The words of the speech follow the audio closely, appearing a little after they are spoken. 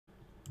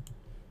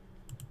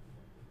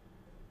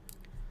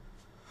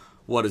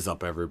What is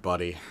up,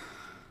 everybody?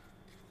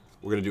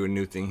 We're gonna do a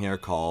new thing here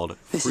called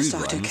This is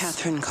Dr.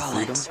 Catherine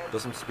Collins. Freedrun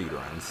does some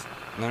speedruns.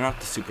 And they're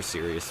not the super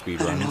serious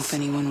speedruns. I don't know if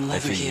anyone will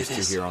ever that hear you're used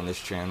this. to here on this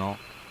channel.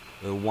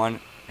 They're one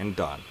and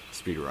done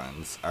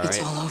speedruns. Alright?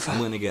 It's all over.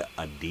 I'm gonna get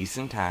a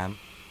decent time.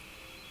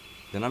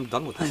 Then I'm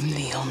done with this I'm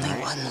game. the only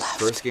alright? one left.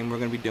 First game we're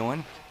gonna be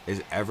doing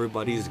is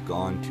Everybody's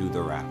Gone to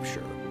the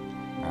Rapture.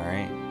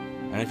 Alright?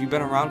 And if you've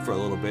been around for a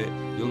little bit,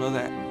 you'll know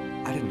that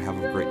I didn't have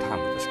a great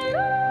time with this game.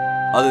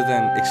 Other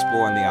than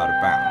exploring the outer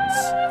bounds.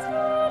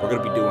 We're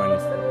gonna be doing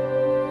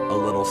a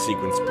little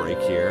sequence break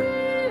here.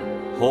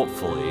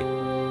 Hopefully,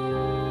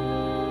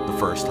 the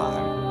first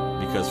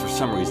time. Because for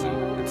some reason,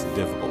 it's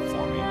difficult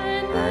for me.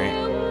 Alright?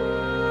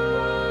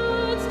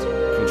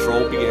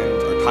 Control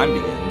begins, or time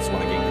begins when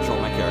I gain control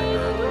of my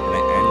character, and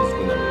it ends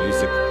when the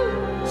music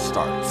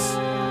starts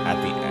at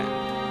the end.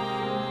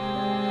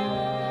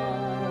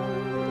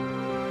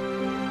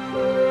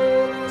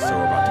 So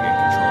we're about to gain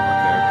control of our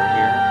character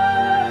here.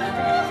 We're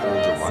gonna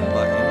hold the run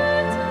button.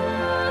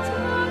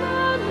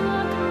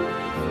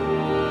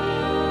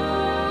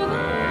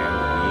 And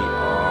we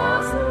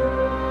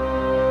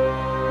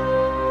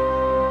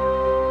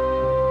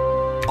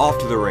are off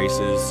to the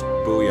races.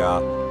 Booyah.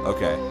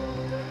 Okay.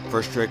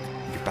 First trick,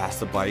 get past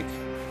the bike.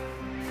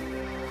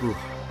 Whew.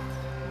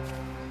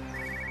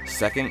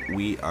 Second,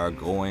 we are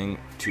going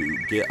to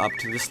get up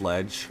to this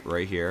ledge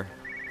right here.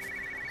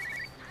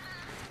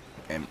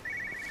 And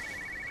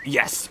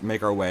yes,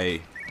 make our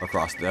way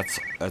across. That's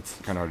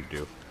kind of hard to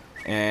do.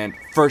 And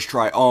first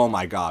try, oh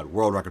my god,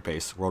 world record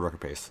pace,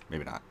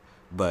 maybe not.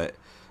 But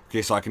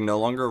okay, so I can no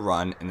longer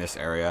run in this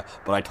area,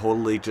 but I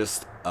totally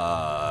just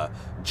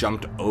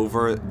jumped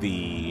over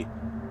the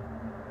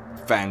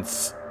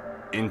fence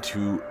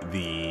into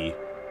the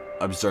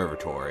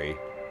observatory.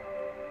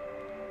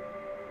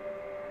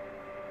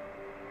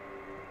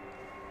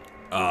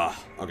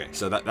 Okay,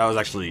 so that's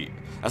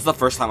the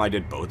first time I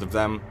did both of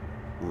them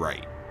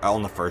right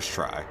on the first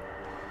try.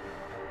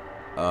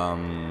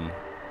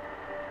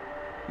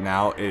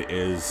 Now it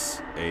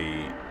is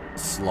a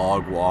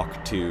slog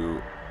walk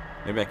to,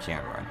 maybe I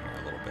can't run here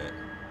a little bit.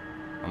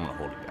 I'm gonna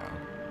hold it down.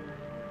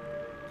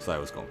 So I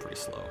was going pretty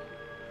slow.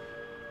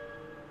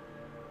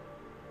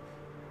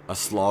 A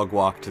slog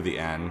walk to the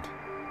end.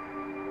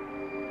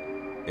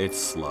 It's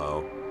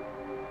slow.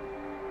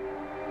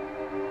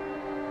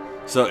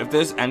 So if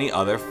there's any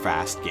other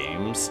fast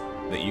games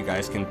that you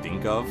guys can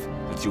think of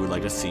that you would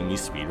like to see me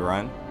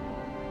speedrun,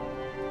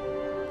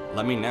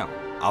 let me know.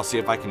 I'll see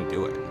if I can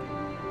do it.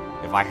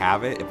 If I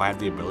have it, if I have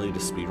the ability to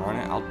speedrun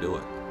it, I'll do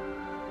it.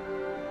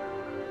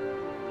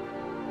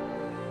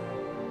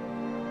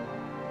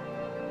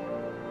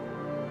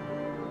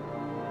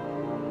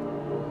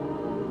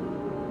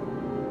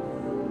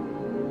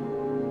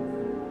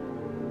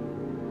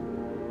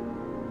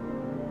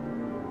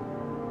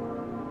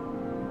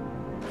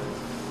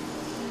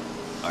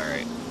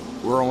 Alright,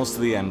 we're almost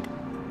to the end.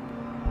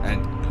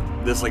 And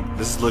this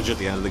is legit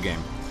the end of the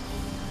game.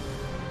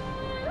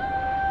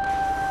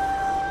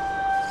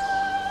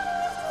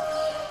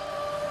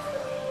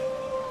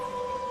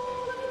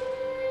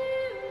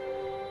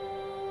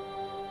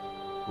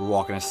 We're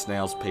walking a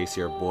snail's pace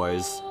here,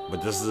 boys,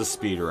 but this is a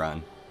speed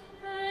run.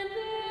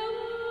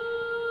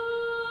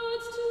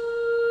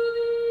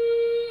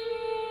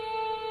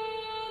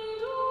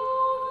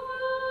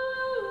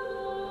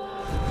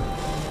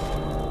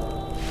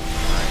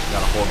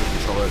 Gotta hold the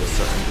controller at a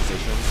certain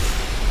position.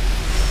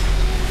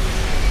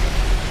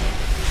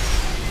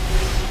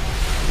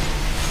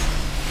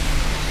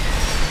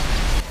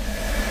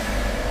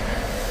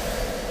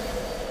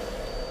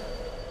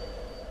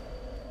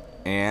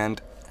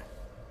 And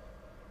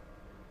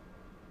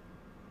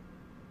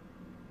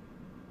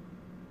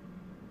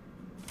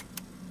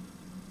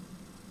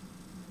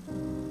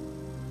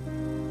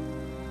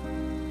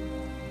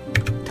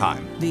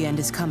time. The end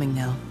is coming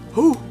now.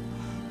 Whew.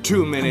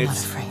 2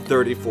 minutes,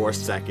 34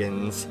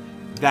 seconds.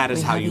 That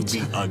is how you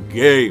beat a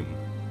game.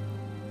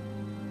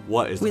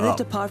 What is up? We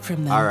lived apart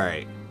from them.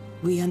 Alright.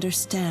 We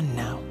understand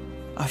now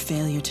our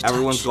failure to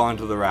Everyone's touch, gone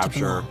to the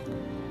Rapture,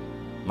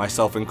 to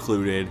myself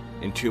included,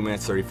 in 2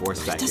 minutes, 34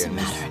 seconds. It doesn't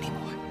matter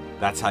anymore.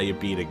 That's how you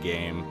beat a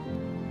game.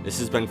 This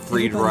has been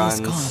Everybody Freedruns. is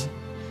gone,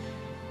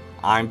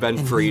 I'm Ben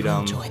and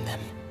Freedom. we will join them.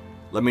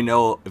 Let me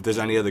know if there's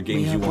any other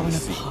games We are you want to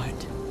born see.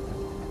 apart.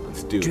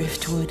 Let's do this.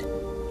 Driftwood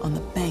on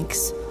the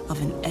banks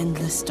of an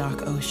endless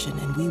dark ocean,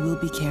 and we will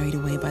be carried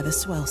away by the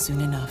swell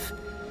soon enough.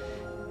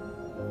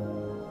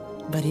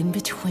 But in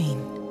between,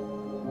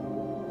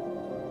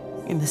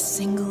 in the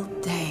single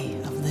day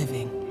of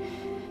living,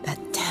 that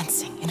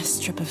dancing in a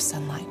strip of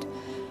sunlight,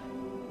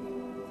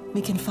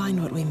 we can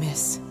find what we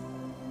miss.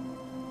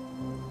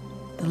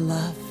 The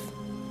love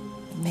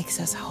that makes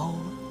us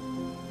whole.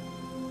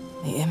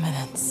 The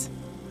imminence.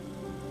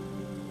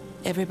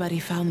 Everybody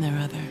found their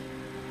other.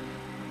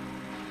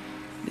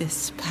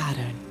 This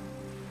pattern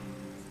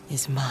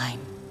is mine.